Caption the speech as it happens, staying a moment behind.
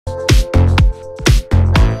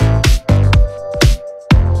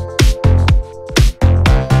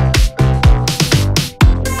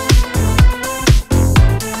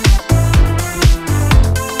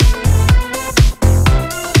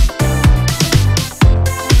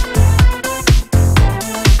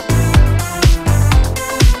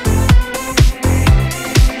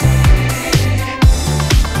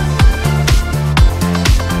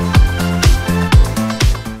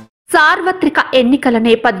సార్వత్రిక ఎన్నికల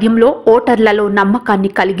నేపథ్యంలో ఓటర్లలో నమ్మకాన్ని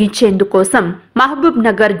కలిగించేందుకోసం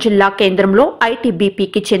మహబూబ్నగర్ జిల్లా కేంద్రంలో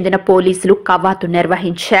ఐటీబీపీకి చెందిన పోలీసులు కవాతు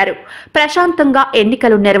నిర్వహించారు. ప్రశాంతంగా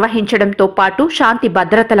ఎన్నికలు నిర్వహించడంతో పాటు శాంతి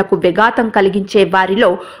భద్రతలకు విఘాతం కలిగించే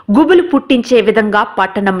వారిలో గుబులు పుట్టించే విధంగా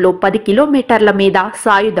పట్టణంలో 10 కిలోమీటర్ల మీద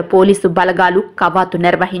సాయుధ పోలీసు బలగాలు కవాతు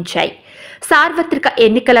నిర్వహించాయి. సార్వత్రిక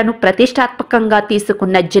ఎన్నికలను ప్రతిష్టాత్మకంగా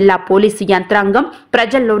తీసుకున్న జిల్లా పోలీసు యంత్రాంగం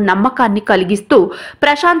ప్రజల్లో నమ్మకాన్ని కలిగిస్తూ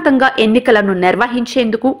ప్రశాంతంగా ఎన్నికలను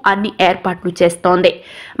నిర్వహించేందుకు అన్ని ఏర్పాట్లు చేస్తోంది.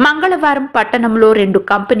 మంగళవారం పట్టణంలో 2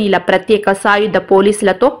 కంపెనీల ప్రత్యేక సాయుధ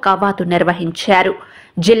పోలీసులతో కవాతు నిర్వహించారు.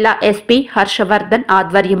 జిల్లా ఎస్పీ హర్షవర్ధన్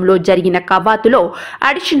ఆధ్వర్యంలో జరిగిన కవాతులో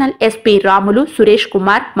additional SP Ramulu, Suresh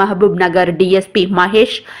Kumar, Mahabubnagar DSP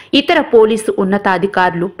Mahesh, ఇతర పోలీసు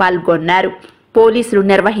ఉన్నతాధికారులు పాల్గొన్నారు. పోలీసులు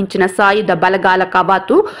నిర్వహించిన సాయుధ బలగాల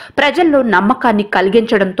కవాతు ప్రజల్లో నమ్మకాన్ని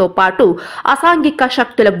కలిగించడంతో పాటు అసాంఘిక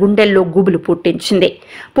శక్తుల గుండెల్లో గుబులు పుట్టించింది.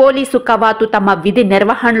 పోలీసు కవాతు తమ విధి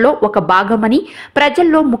నిర్వహణలో ఒక భాగమని,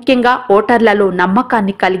 ప్రజల్లో ముఖ్యంగా ఓటర్లలో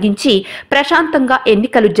నమ్మకాన్ని కలిగించి ప్రశాంతంగా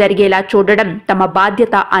ఎన్నికలు జరిగేలా చూడడం తమ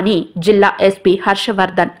బాధ్యత అని జిల్లా ఎస్పీ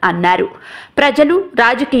హర్షవర్ధన్ అన్నారు. ప్రజలు,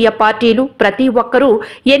 రాజకీయ పార్టీలు ప్రతి ఒక్కరూ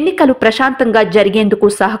ఎన్నికలు ప్రశాంతంగా జరిగేందుకు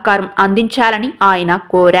సహకారం అందించాలని ఆయన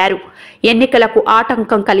కోరారు. ఎన్నికలకు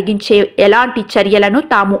ఆటంకం కలిగించే ఎలాంటి చర్యలను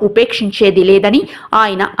తాము ఉపేక్షించేది లేదని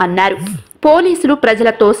ఆయన అన్నారు. పోలీసులు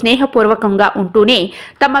ప్రజలతో స్నేహపూర్వకంగా ఉంటూనే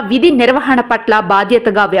తమ విధి నిర్వహణ పట్ల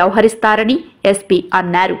బాధ్యతగా వ్యవహరిస్తారని ఎస్పీ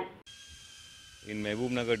అన్నారు. In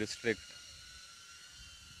Mahabubnagar district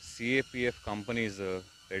CAPF companies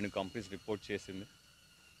 2 companies report చేసింది.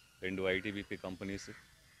 2 ఐటీబీపీ కంపెనీస్.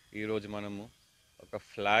 ఈరోజు మనము ఒక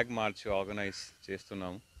ఫ్లాగ్ మార్చ్ ఆర్గనైజ్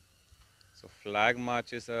చేస్తున్నాము. So flag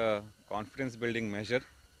march is a confidence building measure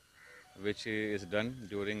which is done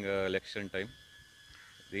during election time.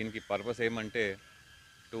 దీనికి పర్పస్ ఏమంటే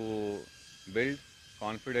to build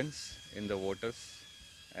confidence in the voters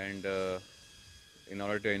and in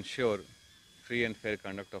order to ensure free and fair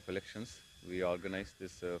conduct of elections we organize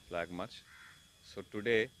this flag march. So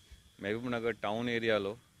today Mahabubnagar town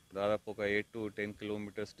ఏరియాలో దాదాపు ఒక 8 to 10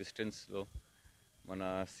 kilometers డిస్టెన్స్లో మన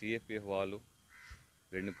CAPF వాళ్ళు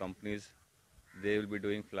 2 companies they will be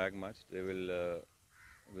doing flag march. They will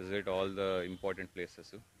visit all the important places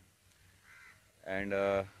and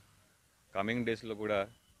coming days lo kuda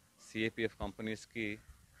CAPF companies ki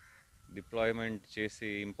deployment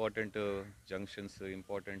chesi important junctions,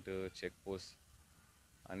 important check posts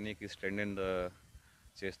anni ki strengthen the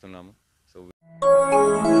chestunnam. So